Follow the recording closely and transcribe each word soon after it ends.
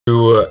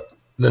The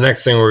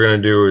next thing we're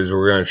going to do is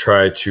we're going to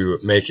try to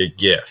make a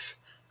GIF.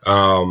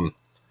 The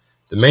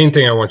main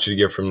thing I want you to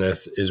get from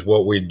this is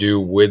what we do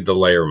with the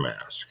layer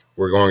mask.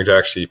 We're going to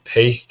actually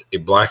paste a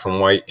black and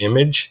white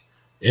image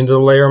into the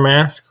layer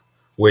mask,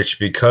 which,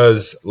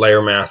 because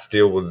layer masks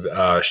deal with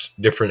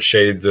different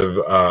shades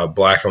of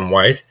black and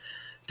white,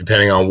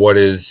 depending on what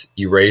is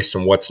erased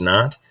and what's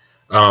not,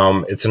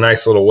 it's a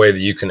nice little way that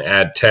you can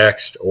add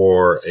text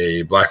or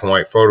a black and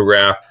white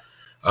photograph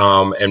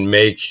and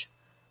make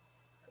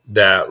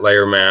that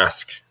layer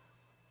mask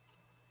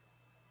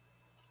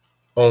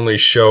only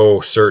show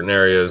certain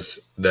areas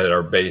that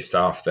are based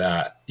off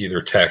that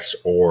either text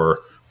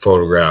or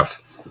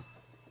photograph.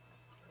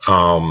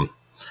 But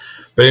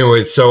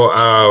anyway,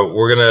 so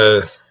we're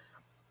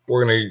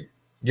gonna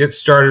get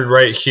started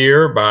right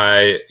here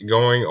by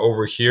going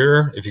over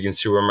here. If you can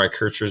see where my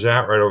cursor's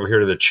at, right over here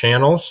to the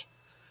channels.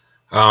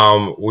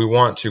 We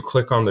want to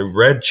click on the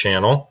red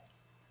channel.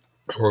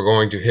 We're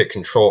going to hit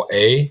Control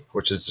A,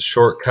 which is the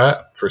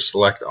shortcut for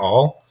select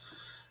all.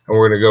 And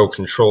we're going to go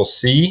Control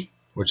C,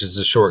 which is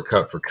the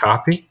shortcut for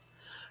copy.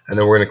 And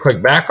then we're going to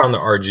click back on the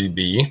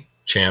RGB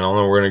channel,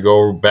 and we're going to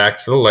go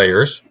back to the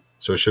layers.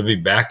 So it should be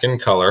back in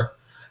color.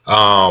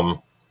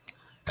 And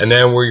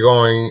then we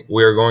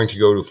are going to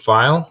go to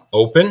File,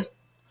 Open.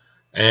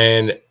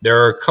 And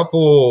there are a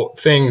couple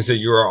things that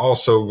you are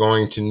also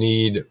going to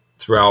need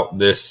throughout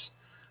this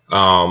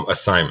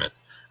assignment.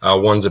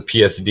 One's a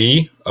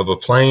PSD of a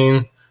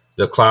plane,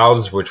 the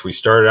clouds, which we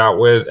started out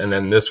with, and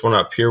then this one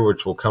up here,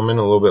 which will come in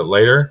a little bit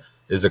later,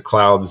 is a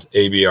clouds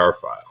ABR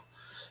file.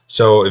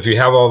 So if you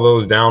have all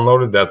those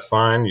downloaded, that's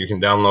fine. You can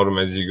download them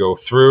as you go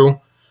through.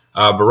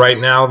 But right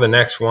now, the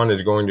next one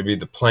is going to be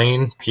the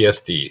plane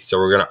PSD. So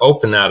we're going to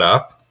open that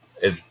up.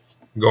 It's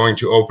going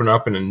to open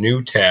up in a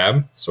new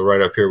tab. So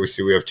right up here, we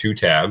see we have two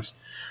tabs.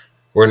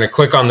 We're going to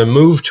click on the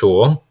Move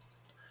tool,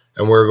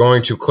 and we're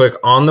going to click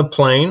on the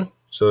plane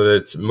so that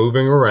it's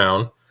moving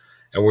around,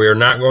 and we are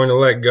not going to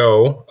let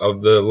go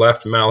of the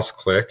left mouse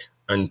click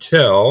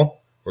until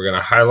we're going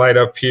to highlight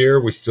up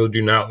here. We still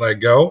do not let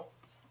go.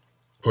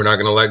 We're not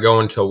going to let go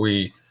until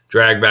we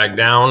drag back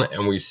down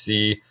and we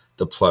see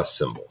the plus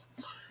symbol.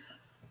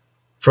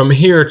 From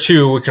here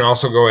too, we can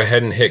also go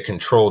ahead and hit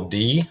Control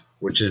D,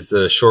 which is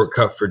the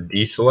shortcut for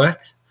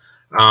deselect.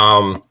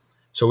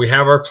 So we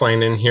have our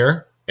plane in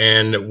here,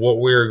 and what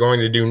we're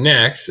going to do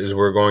next is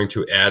we're going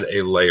to add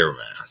a layer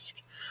mask.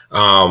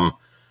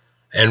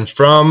 And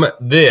from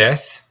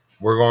this,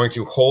 we're going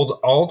to hold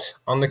Alt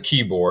on the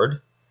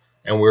keyboard,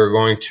 and we're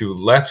going to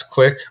left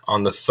click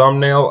on the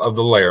thumbnail of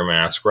the layer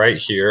mask right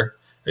here.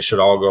 It should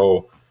all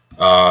go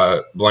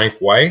blank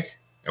white,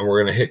 and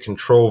we're going to hit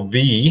Control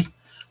V,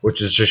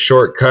 which is a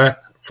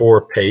shortcut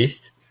for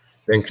paste,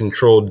 then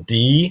Control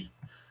D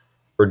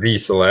for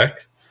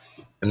deselect,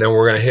 and then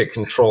we're going to hit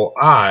Control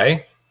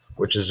I,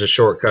 which is a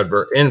shortcut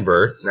for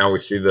invert. Now we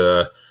see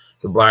the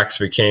blacks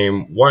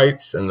became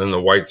whites, and then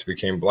the whites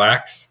became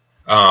blacks.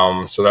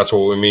 So that's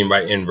what we mean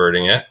by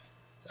inverting it.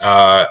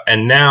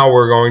 And now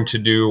we're going to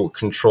do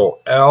Control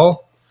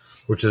L,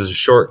 which is a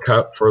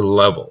shortcut for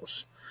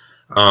levels.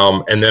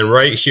 And then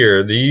right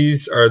here,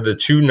 these are the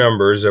two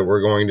numbers that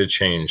we're going to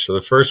change. So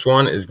the first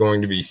one is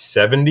going to be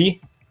 70,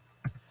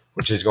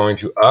 which is going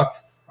to up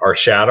our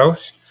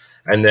shadows.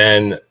 And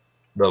then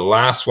the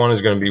last one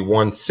is going to be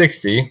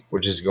 160,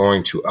 which is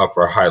going to up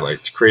our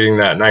highlights, creating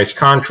that nice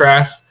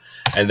contrast.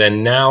 And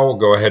then now we'll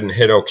go ahead and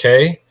hit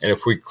OK. And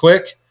if we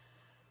click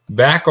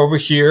back over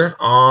here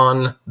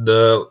on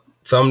the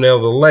thumbnail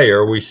of the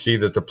layer, we see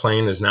that the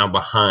plane is now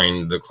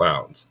behind the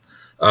clouds.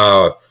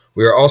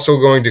 We are also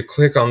going to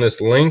click on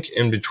this link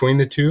in between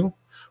the two.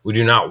 We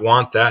do not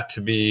want that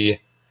to be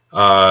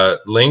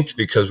linked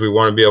because we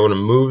want to be able to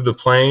move the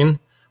plane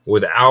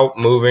without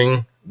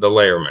moving the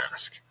layer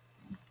mask.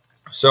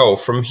 So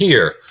from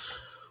here,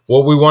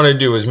 what we want to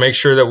do is make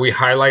sure that we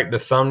highlight the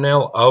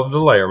thumbnail of the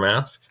layer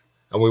mask,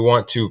 and we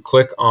want to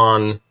click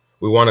on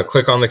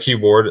the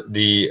keyboard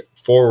the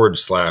 /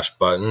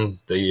 button,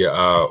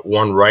 the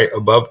one right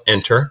above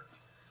enter.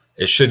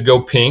 It should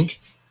go pink.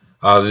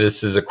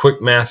 This is a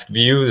quick mask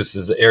view. This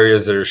is the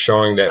areas that are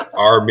showing that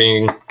are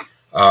being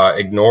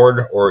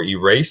ignored or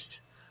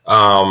erased.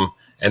 And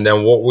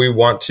then what we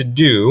want to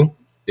do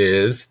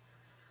is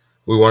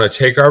we want to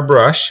take our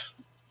brush,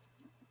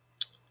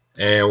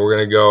 and we're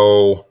going to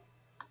go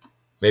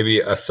maybe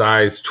a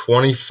size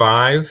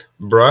 25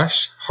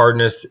 brush,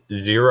 hardness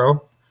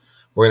 0.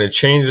 We're going to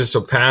change this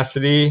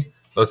opacity.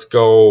 Let's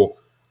go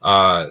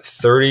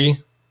 30%.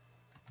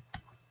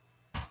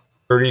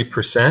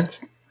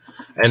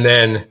 And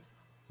then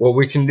what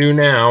we can do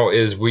now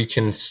is we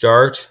can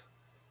start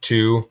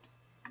to,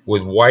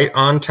 with white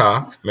on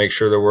top, make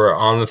sure that we're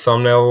on the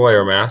thumbnail of the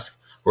layer mask.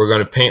 We're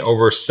going to paint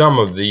over some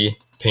of the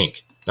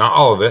pink. Not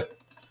all of it,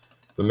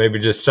 but maybe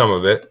just some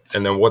of it.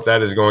 And then what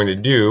that is going to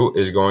do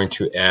is going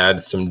to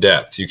add some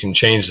depth. You can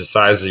change the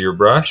size of your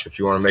brush if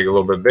you want to make it a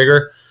little bit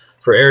bigger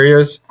for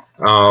areas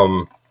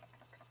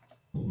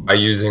by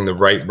using the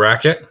right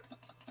bracket.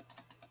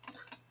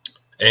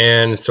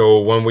 And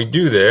so when we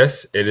do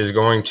this, it is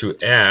going to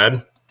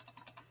add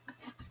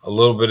a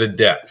little bit of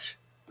depth.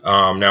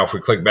 Now, if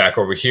we click back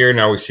over here,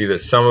 now we see that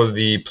some of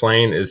the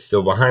plane is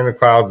still behind the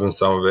clouds and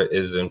some of it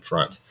is in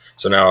front.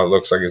 So now it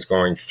looks like it's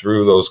going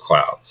through those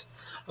clouds.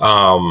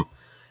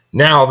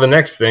 Now, the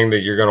next thing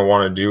that you're going to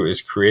want to do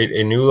is create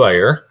a new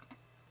layer.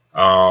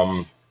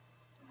 And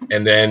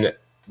then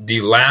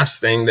the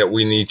last thing that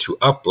we need to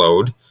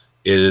upload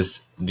is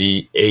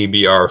the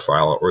ABR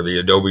file, or the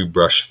Adobe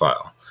Brush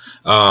file.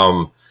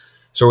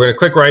 So we're going to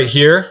click right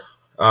here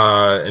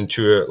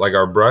into like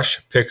our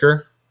brush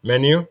picker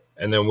menu.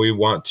 And then we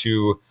want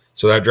to,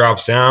 so that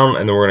drops down,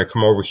 and then we're going to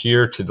come over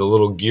here to the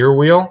little gear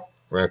wheel.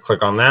 We're going to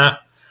click on that,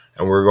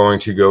 and we're going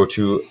to go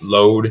to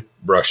load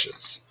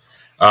brushes.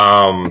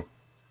 Now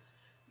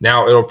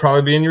it'll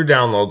probably be in your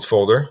downloads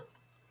folder,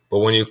 but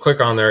when you click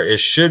on there, it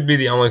should be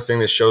the only thing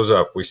that shows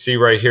up. We see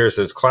right here, it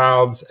says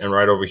clouds, and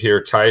right over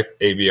here, type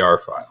ABR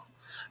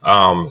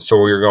file. So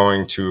we're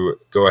going to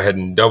go ahead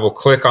and double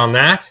click on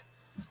that,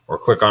 or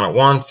click on it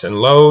once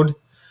and load,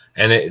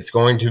 and it's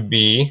going to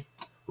be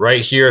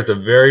right here at the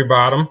very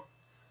bottom,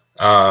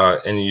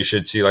 and you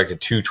should see like a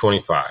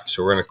 225.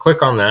 So we're going to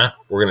click on that.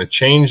 We're going to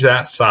change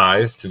that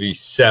size to be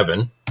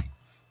 7,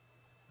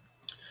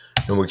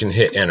 and we can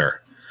hit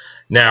enter.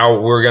 Now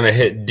we're going to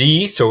hit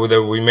D so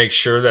that we make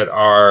sure that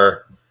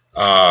our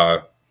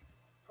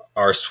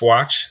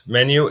swatch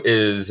menu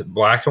is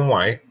black and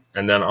white,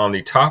 and then on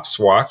the top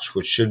swatch,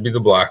 which should be the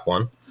black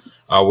one,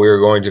 we're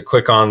going to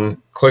click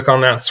on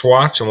that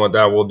swatch, and what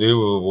that will do,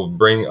 will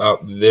bring up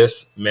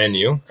this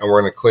menu, and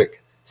we're going to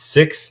click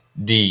 6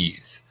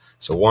 Ds.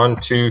 So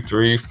 1, 2,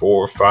 3,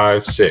 4,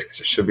 5, 6.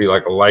 It should be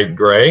like a light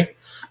gray.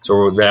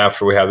 So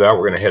after we have that,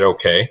 we're going to hit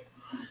OK.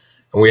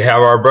 And we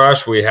have our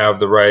brush. We have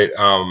the right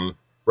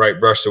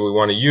brush that we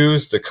want to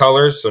use, the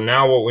colors. So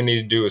now what we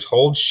need to do is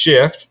hold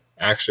Shift.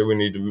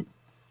 Actually,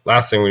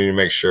 last thing we need to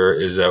make sure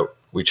is that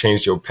we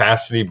change the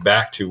opacity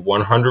back to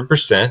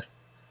 100%.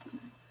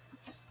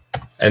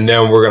 And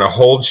then we're going to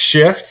hold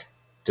Shift.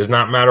 Does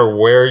not matter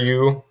where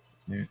you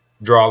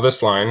draw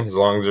this line, as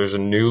long as there's a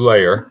new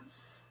layer.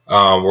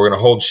 We're going to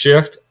hold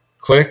Shift,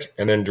 click,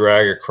 and then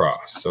drag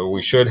across. So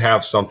we should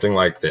have something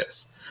like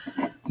this.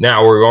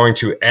 Now we're going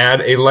to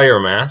add a layer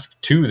mask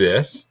to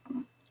this.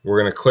 We're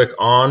going to click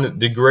on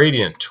the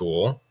gradient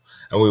tool,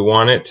 and we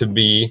want it to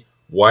be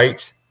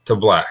white to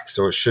black.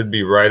 So it should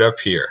be right up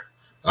here.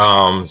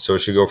 So it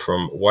should go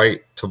from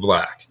white to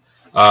black.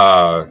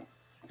 And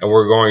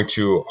we're going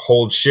to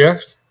hold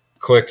Shift,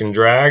 click and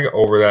drag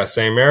over that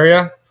same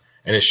area,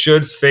 and it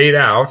should fade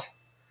out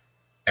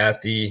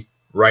at the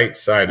right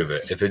side of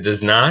it. If it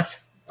does not,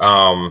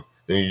 then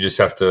you just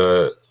have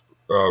to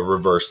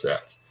reverse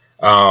that.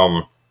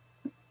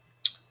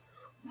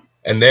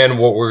 And then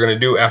what we're going to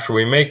do after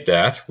we make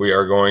that, we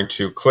are going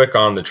to click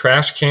on the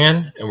trash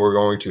can, and we're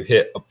going to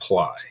hit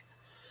apply.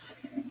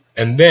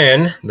 And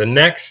then the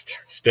next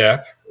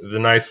step is a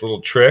nice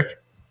little trick.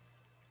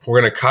 We're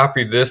going to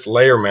copy this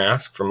layer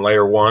mask from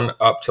layer 1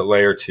 up to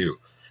layer 2.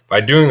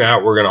 By doing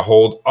that, we're going to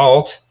hold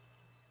Alt,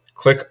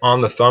 click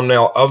on the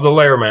thumbnail of the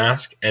layer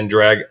mask, and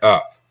drag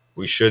up.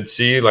 We should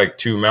see like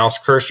 2 mouse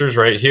cursors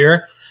right here.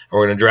 And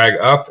we're going to drag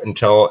up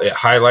until it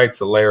highlights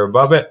the layer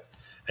above it.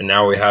 And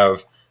now we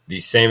have the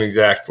same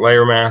exact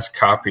layer mask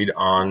copied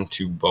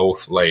onto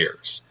both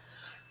layers.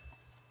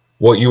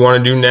 What you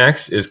want to do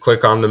next is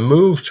click on the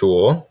Move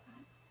tool.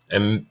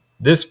 And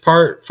this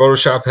part,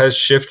 Photoshop has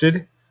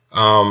shifted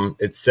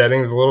its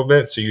settings a little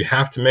bit. So you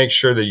have to make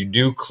sure that you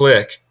do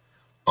click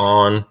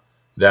on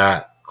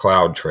that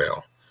cloud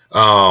trail.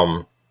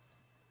 And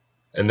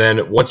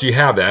then once you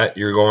have that,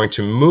 you're going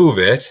to move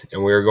it,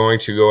 and we're going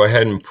to go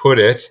ahead and put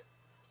it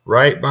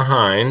right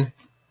behind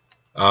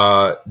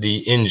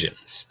the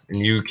engines. And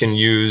you can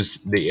use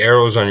the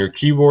arrows on your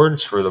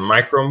keyboards for the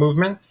micro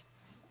movements.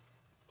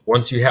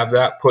 Once you have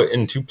that put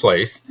into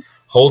place,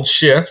 hold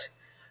Shift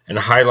and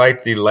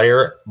highlight the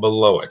layer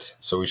below it.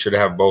 So we should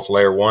have both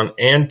layer 1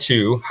 and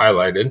 2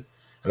 highlighted. And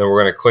then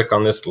we're going to click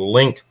on this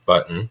link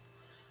button,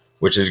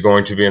 which is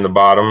going to be in the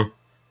bottom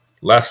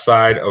left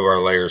side of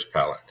our layers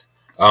palette.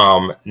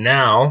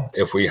 Now,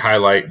 if we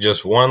highlight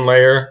just one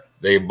layer,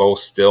 they both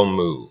still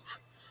move.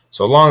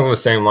 So along the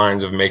same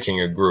lines of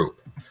making a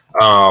group.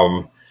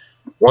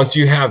 Once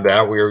you have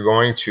that, we are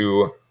going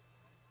to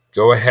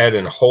go ahead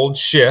and hold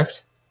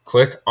Shift,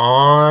 click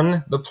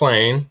on the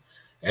plane,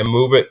 and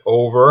move it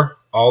over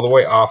all the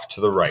way off to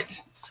the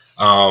right.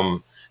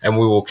 And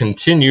we will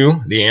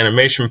continue the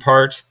animation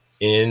part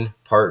in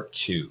part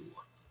 2.